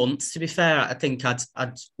last month, to be fair, I think I'd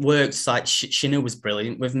worked, like, Shinner was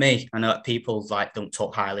brilliant with me. I know people like don't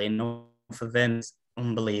talk highly enough of him. He's an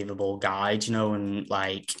unbelievable guy, and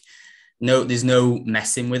like, no, there's no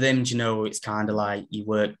messing with him. It's kind of like you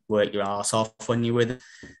work your ass off when you're with him.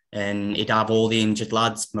 And he'd have all the injured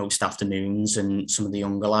lads most afternoons and some of the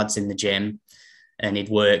younger lads in the gym, and he'd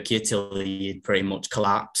work you till you'd pretty much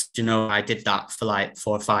collapsed. I did that for like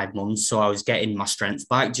 4 or 5 months. So I was getting my strength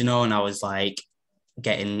back, and I was like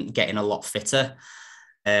getting a lot fitter.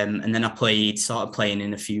 And then I started playing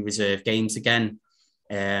in a few reserve games again.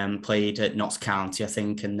 Played at Notts County, I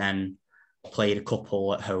think, and then played a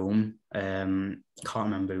couple at home. Can't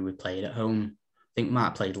remember who we played at home. I think we might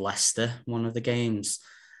have played Leicester, one of the games.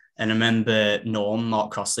 And I remember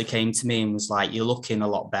Mark Crossley came to me and was like, "You're looking a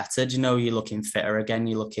lot better. You're looking fitter again.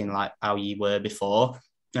 You're looking like how you were before."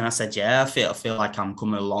 And I said, "Yeah, I feel like I'm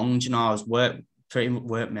coming along." I was worked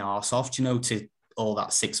my arse off, to all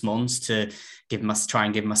that 6 months to try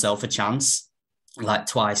and give myself a chance, like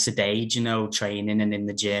twice a day, training and in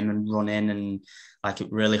the gym and running, and like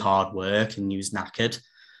really hard work, and you was knackered.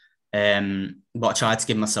 But I tried to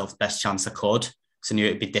give myself the best chance I could. So I knew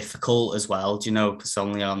it'd be difficult as well, because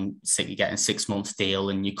only you're getting a 6 month deal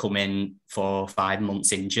and you come in 4 or 5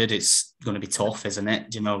 months injured. It's going to be tough, isn't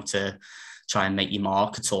it? To try and make your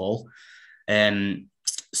mark at all.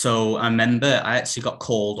 So I remember I actually got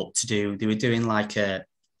called up they were doing like a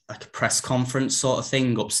press conference sort of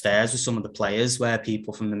thing upstairs with some of the players where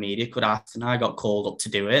people from the media could ask, and I got called up to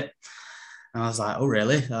do it. And I was like, "Oh,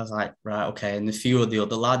 really?" I was like, "Right, okay." And a few of the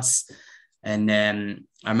other lads. And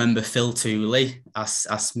I remember Phil Tooley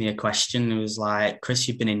asked me a question. It was like, "Chris,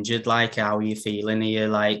 you've been injured. Like, how are you feeling here?"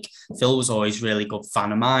 Like, Phil was always a really good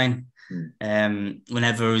fan of mine.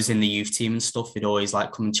 Whenever I was in the youth team and stuff, he'd always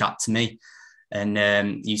like come and chat to me.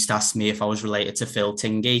 And used to ask me if I was related to Phil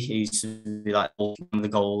Tingay, who used to be like one of the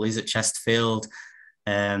goalies at Chesterfield.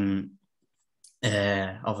 I'm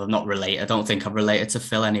not related. I don't think I'm related to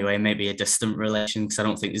Phil anyway. Maybe a distant relation, because I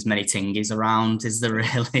don't think there's many Tingies around, is there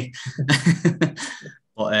really?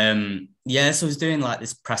 yeah, so I was doing like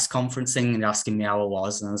this press conference thing and asking me how I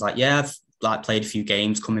was, and I was like, yeah, I've like played a few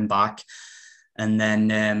games, coming back. And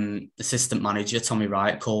then assistant manager Tommy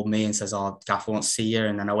Wright called me and says, "Oh, Gaffer wants to see you."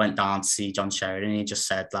 And then I went down to see John Sheridan. And he just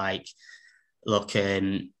said, like, "Look,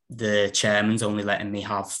 the chairman's only letting me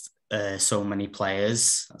have so many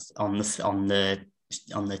players on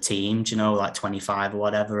the team, you know, like 25 or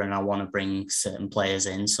whatever, and I want to bring certain players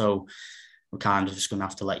in, so we're kind of just going to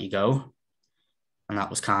have to let you go." And that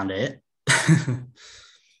was kind of it.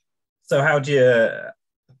 So how do you,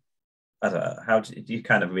 I don't know, how do you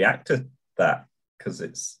kind of react to that? Because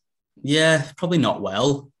it's... Yeah, probably not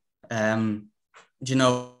well. Do you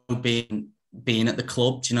know, being at the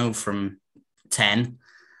club, do you know, from 10,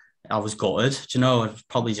 I was gutted. Do you know, I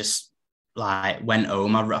probably just like went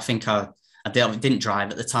home. I think I didn't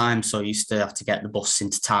drive at the time, so I used to have to get the bus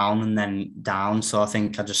into town and then down. So I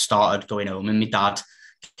think I just started going home, and my dad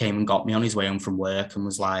came and got me on his way home from work and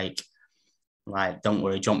was like, "Don't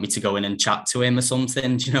worry, do you want me to go in and chat to him or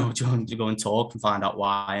something? Do you know, do you want to go and talk and find out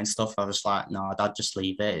why and stuff?" I was like, "No, Dad, just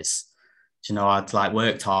leave it. It's, you know, I'd like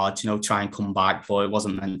worked hard, you know, try and come back, but it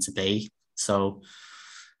wasn't meant to be." So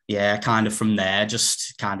yeah, kind of from there,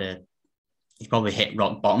 just kind of, you probably hit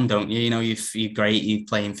rock bottom, don't you? You know, you're great, you're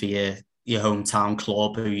playing for your hometown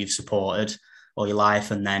club who you've supported all your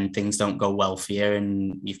life, and then things don't go well for you,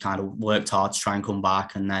 and you've kind of worked hard to try and come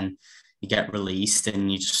back, and then you get released,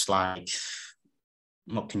 and you're just like,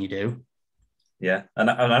 what can you do? Yeah, and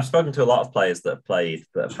I've spoken to a lot of players that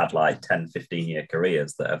have had like 10, 15-year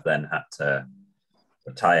careers that have then had to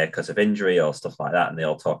retire because of injury or stuff like that, and they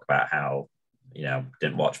all talk about how, you know,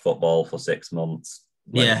 didn't watch football for 6 months,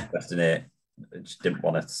 weren't interested in it, just didn't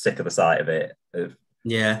want to, sick of the sight of it.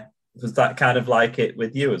 Yeah. Was that kind of like it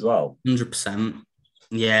with you as well? 100%.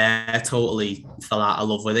 Yeah, I totally fell out of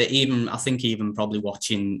love with it. I think even probably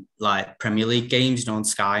watching like Premier League games, you know, on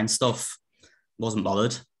Sky and stuff, wasn't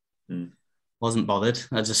bothered. Wasn't bothered.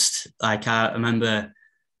 I just, like, I remember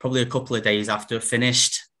probably a couple of days after I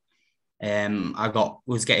finished, I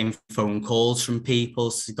was getting phone calls from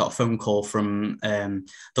people. So I got a phone call from, don't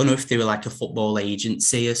know if they were like a football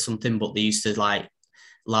agency or something, but they used to, like,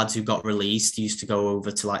 lads who got released used to go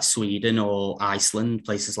over to like Sweden or Iceland,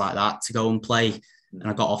 places like that, to go and play. And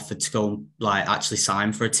I got offered to go and like actually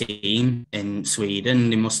sign for a team in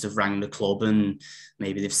Sweden. They must have rang the club and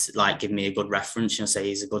maybe they've like given me a good reference, you know, say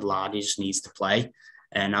he's a good lad, he just needs to play.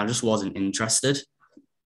 And I just wasn't interested.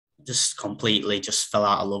 Just completely just fell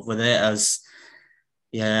out of love with it. As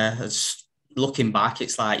looking back,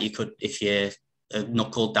 it's like you could, if you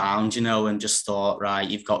knuckled down, you know, and just thought, right,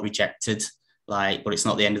 you've got rejected, like, but it's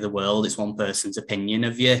not the end of the world. It's one person's opinion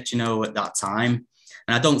of you, you know, at that time.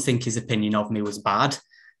 And I don't think his opinion of me was bad.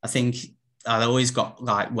 I think I always got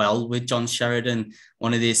like well with John Sheridan,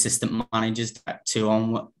 one of the assistant managers that too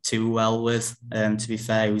well with. To be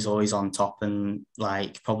fair, he was always on top, and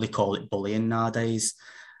like probably call it bullying nowadays.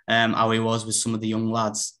 How he was with some of the young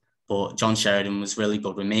lads. But John Sheridan was really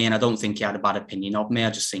good with me, and I don't think he had a bad opinion of me. I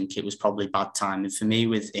just think it was probably bad timing for me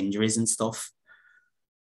with injuries and stuff.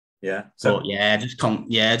 Yeah. So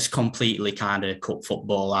just completely kind of cut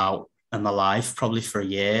football out of my life, probably for a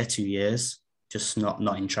year, 2 years. Just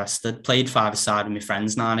not interested. Played five-a-side with my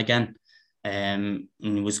friends now and again. And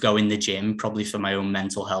was going to the gym probably for my own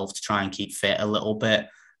mental health to try and keep fit a little bit.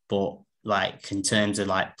 But like in terms of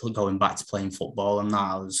like going back to playing football and that,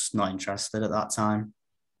 I was not interested at that time.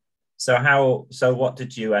 So what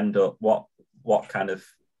did you end up, what kind of,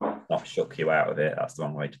 not shook you out of it, that's the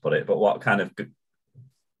wrong way to put it, but what kind of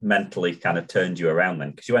mentally kind of turned you around then?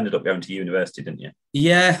 Because you ended up going to university, didn't you?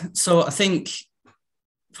 Yeah. So I think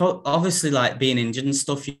obviously like being injured and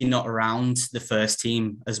stuff, you're not around the first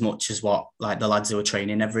team as much as what like the lads who are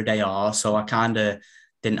training every day are. So I kind of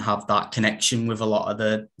didn't have that connection with a lot of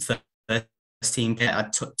the first team.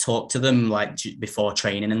 I'd talk to them like before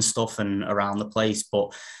training and stuff and around the place.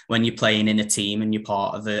 But when you're playing in a team and you're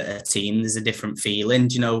part of a team, there's a different feeling,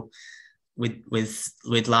 you know,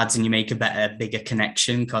 with lads, and you make a bigger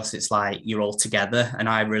connection because it's like you're all together. And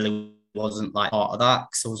I really wasn't like part of that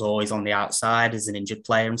because I was always on the outside as an injured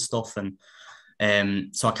player and stuff.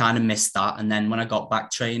 And so I kind of missed that. And then when I got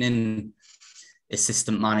back training,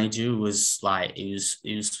 assistant manager was like, he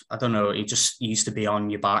was I don't know, he just used to be on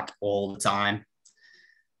your back all the time.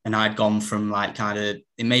 And I'd gone from like kind of,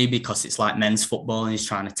 it may be because it's like men's football and he's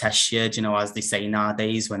trying to test you, you know, as they say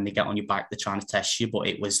nowadays, when they get on your back, they're trying to test you, but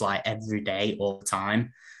it was like every day, all the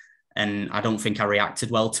time. And I don't think I reacted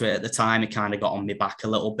well to it at the time. It kind of got on my back a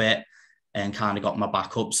little bit and kind of got my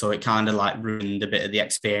back up. So it kind of like ruined a bit of the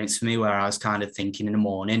experience for me, where I was kind of thinking in the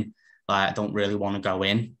morning, like, I don't really want to go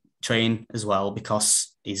in. train as well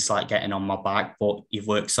because he's like getting on my back, but you've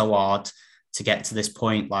worked so hard to get to this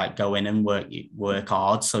point, like go in and work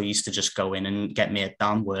hard. So I used to just go in and get my head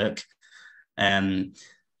down, work.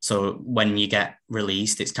 So when you get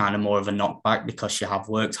released, it's kind of more of a knockback because you have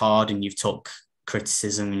worked hard and you've took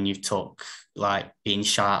criticism and you've took like being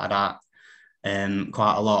shouted at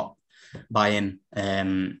quite a lot by him.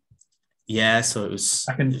 So it was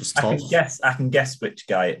tough. I can guess which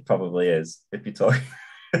guy it probably is if you talk.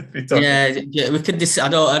 Yeah, we could. I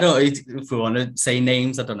don't. If we want to say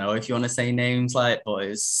names, I don't know if you want to say names, like, but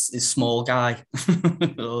it's small guy.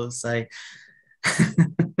 I'll say.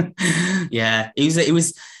 Yeah, he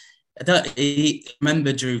was. I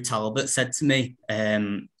remember Drew Talbot said to me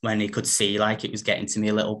when he could see like it was getting to me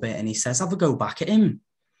a little bit, and he says, "Have a go back at him."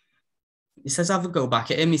 He says, "Have a go back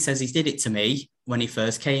at him." He says he did it to me when he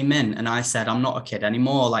first came in, and I said, "I'm not a kid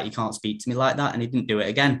anymore. Like you can't speak to me like that," and he didn't do it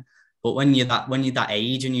again. But when you're that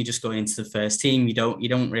age and you're just going into the first team, you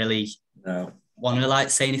don't really want to like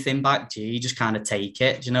say anything back to you. You just kind of take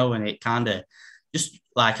it, you know, and it kind of just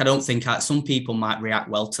like, I don't think some people might react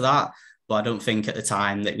well to that, but I don't think at the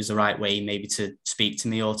time that it was the right way maybe to speak to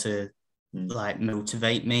me or to like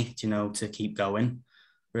motivate me, you know, to keep going,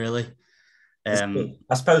 really. I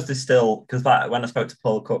suppose there's still, because when I spoke to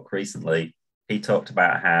Paul Cook recently, he talked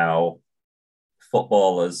about how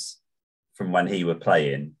footballers from when he were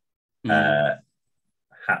playing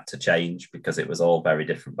had to change because it was all very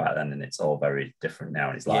different back then and it's all very different now.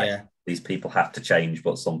 And it's like these people have to change,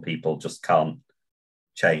 but some people just can't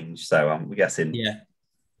change. So I'm guessing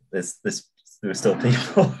there were still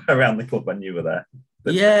people around the club when you were there.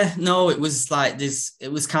 But it was like this.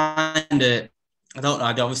 It was kind of, I don't know.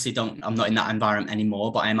 I'm not in that environment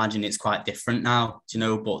anymore, but I imagine it's quite different now, you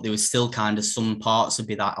know, but there was still kind of some parts would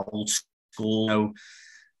be that old school, you know,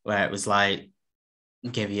 where it was like,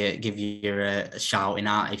 give you a shouting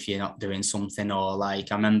at if you're not doing something, or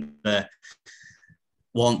like I remember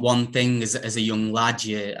one thing as a young lad,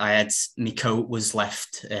 I had my coat was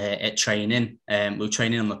left at training. We were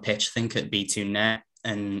training on the pitch, I think at B2 net,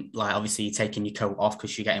 and like obviously you're taking your coat off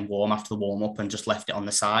because you're getting warm after the warm up, and just left it on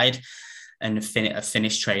the side. And I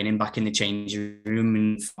finished training back in the changing room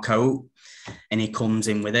in coat, and he comes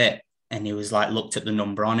in with it. And he was like, looked at the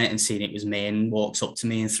number on it and seen it was me, and walks up to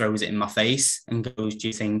me and throws it in my face and goes, "Do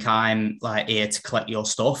you think I'm like here to collect your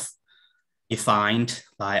stuff? You're fined.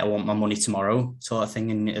 Like, I want my money tomorrow," sort of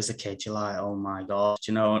thing. And as a kid, you're like, oh my God,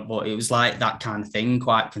 you know, but it was like that kind of thing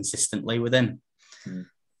quite consistently with him.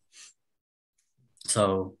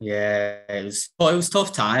 So yeah, it was a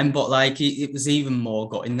tough time, but like it was even more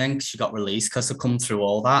gutting then because she got released because I come through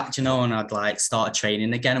all that, you know, and I'd like started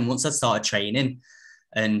training again. And once I started training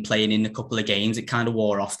and playing in a couple of games, it kind of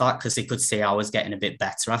wore off that because they could see I was getting a bit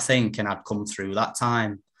better, I think, and I'd come through that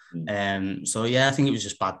time. So yeah, I think it was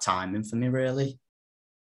just bad timing for me, really.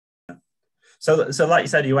 So like you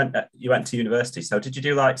said, you went to university. So did you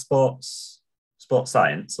do like sports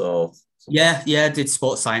science or? Yeah, I did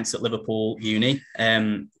sports science at Liverpool Uni.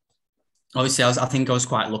 Obviously, I think I was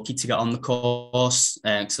quite lucky to get on the course.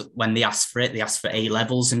 When they asked for it, they asked for A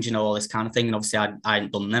levels and, you know, all this kind of thing. And obviously, I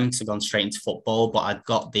hadn't done them, so I'd gone straight into football. But I'd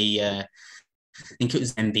got the, I think it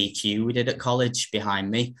was MBQ we did at college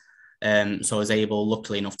behind me. So I was able,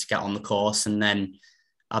 luckily enough, to get on the course. And then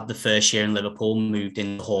I had the first year in Liverpool, moved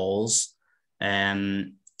in the halls.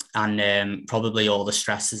 And probably all the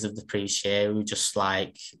stresses of the previous year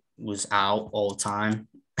was out all the time.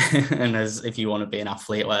 And as if you want to be an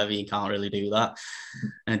athlete or whatever, you can't really do that.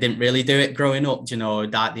 And I didn't really do it growing up, you know,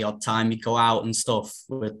 that the odd time you'd go out and stuff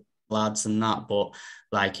with lads and that, but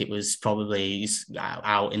like it was probably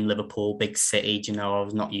out in Liverpool, big city, you know, I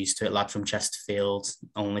was not used to it. Lad from Chesterfield,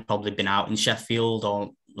 only probably been out in Sheffield or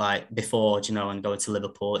like before, you know, and going to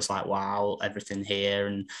Liverpool, it's like, wow, everything here.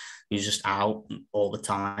 And he was just out all the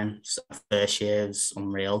time. So first year was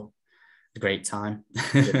unreal. A great time.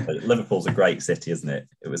 Liverpool's a great city, isn't it?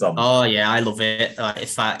 It was on. Oh yeah, I love it. Like,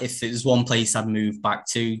 if it was one place I'd move back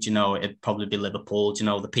to, you know, it'd probably be Liverpool. You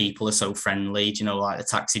know, the people are so friendly. You know, like the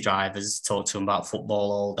taxi drivers talk to them about football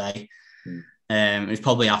all day. It was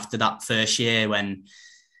probably after that first year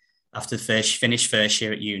after finished first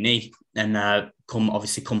year at uni, and come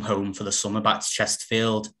home for the summer back to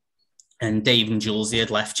Chesterfield. And Dave and Julesy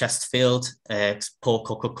had left Chesterfield. Paul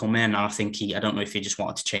Cook had come in, and I think I don't know if he just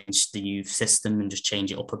wanted to change the youth system and just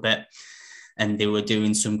change it up a bit. And they were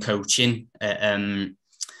doing some coaching. It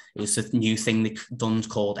was a new thing they'd done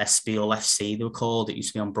called Chesterfield FC, they were called. It used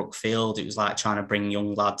to be on Brookfield. It was like trying to bring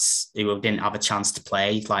young lads who didn't have a chance to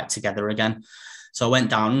play like together again. So I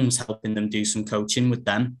went down and was helping them do some coaching with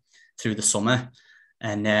them through the summer.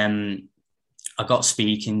 And I got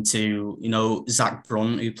speaking to, Zach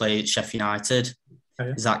Brunt, who played at Sheffield United. Oh,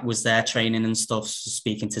 yeah. Zach was there training and stuff,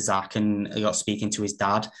 speaking to Zach, and I got speaking to his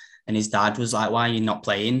dad. And his dad was like, "Why are you not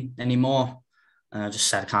playing anymore?" And I just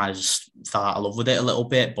said, I kind of just fell out of love with it a little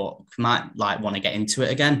bit, but might want to get into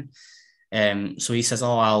it again. So he says,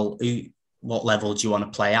 what level do you want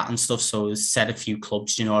to play at and stuff? So he said a few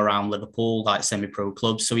clubs, around Liverpool, like semi-pro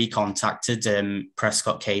clubs. So he contacted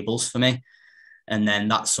Prescott Cables for me. And then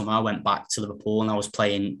that summer I went back to Liverpool and I was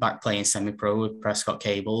playing semi-pro with Prescott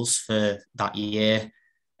Cables for that year.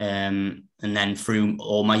 And then through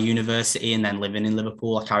all my university and then living in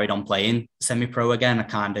Liverpool, I carried on playing semi-pro again. I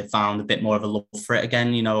kind of found a bit more of a love for it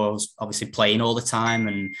again. I was obviously playing all the time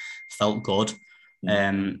and felt good.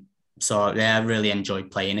 So yeah, I really enjoyed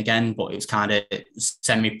playing again, but it was kind of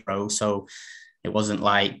semi-pro. So it wasn't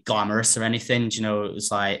like glamorous or anything, it was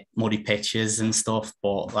like muddy pitches and stuff,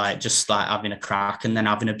 but just having a crack and then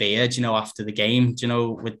having a beer, after the game,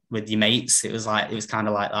 with your mates. It was kind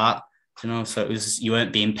of like that, so you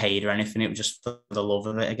weren't being paid or anything. It was just for the love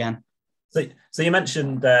of it again. So you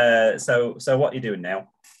mentioned, so what are you doing now?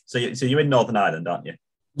 So you're in Northern Ireland, aren't you?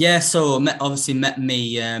 Yeah. So met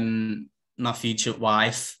me, my future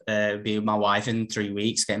wife, be my wife in 3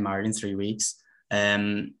 weeks, getting married in 3 weeks.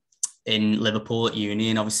 In Liverpool at uni,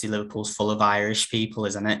 and obviously Liverpool's full of Irish people,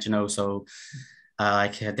 isn't it? So I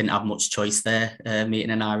didn't have much choice there, meeting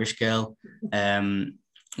an Irish girl.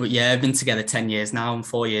 But yeah, I've been together 10 years now, and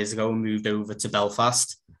 4 years ago we moved over to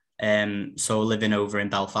Belfast. So living over in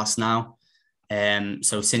Belfast now.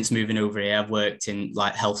 So since moving over here, I've worked in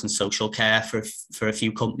health and social care for a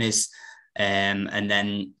few companies. And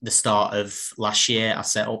then the start of last year, I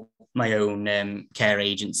set up my own care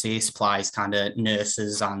agency, supplies kind of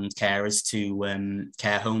nurses and carers to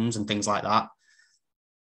care homes and things like that.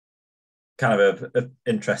 Kind of an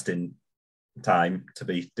interesting time to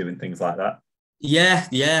be doing things like that. Yeah.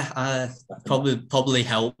 Probably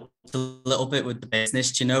helped a little bit with the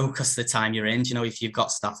business, because the time you're in, if you've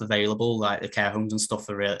got staff available, like the care homes and stuff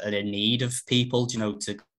are in need of people,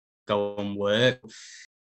 to go and work.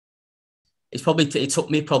 It took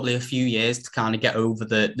me probably a few years to kind of get over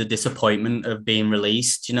the disappointment of being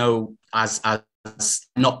released, as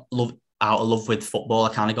not out of love with football.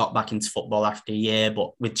 I kind of got back into football after a year,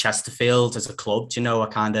 but with Chesterfield as a club, I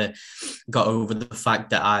kind of got over the fact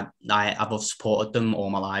that I've supported them all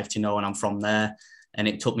my life, and I'm from there. And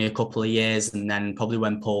it took me a couple of years. And then probably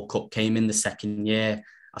when Paul Cup came in the second year,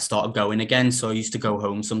 I started going again. So I used to go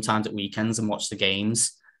home sometimes at weekends and watch the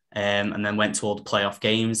games. And then went to all the playoff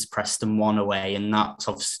games. Preston won away, and that's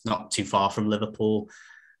obviously not too far from Liverpool.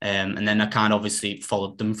 And then I kind of obviously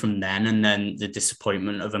followed them from then, and then the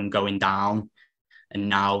disappointment of them going down, and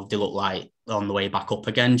now they look like on the way back up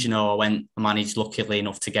again. I managed luckily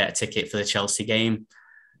enough to get a ticket for the Chelsea game.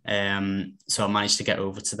 So I managed to get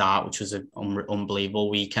over to that, which was an unbelievable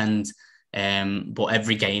weekend. But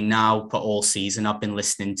every game now, for all season, I've been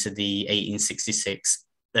listening to the 1866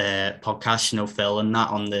 podcast, Phil, and that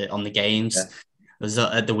on the games. Yeah. I was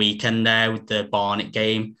at the weekend there with the Barnet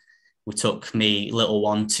game. We took me little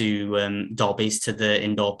one to Dobbies to the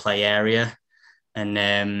indoor play area, and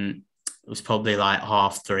it was probably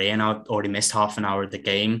 3:30, and I'd already missed half an hour of the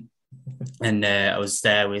game. And I was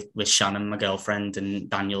there with Shannon, my girlfriend, and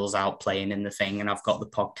Daniel's out playing in the thing, and I've got the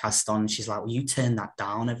podcast on. She's like, "Will you turn that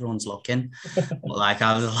down? Everyone's looking." But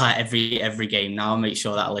I was every game now, I make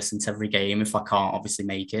sure that I listen to every game if I can't obviously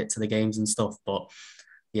make it to the games and stuff. But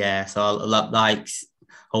yeah, so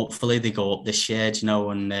hopefully they go up this year,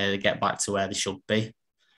 and they get back to where they should be.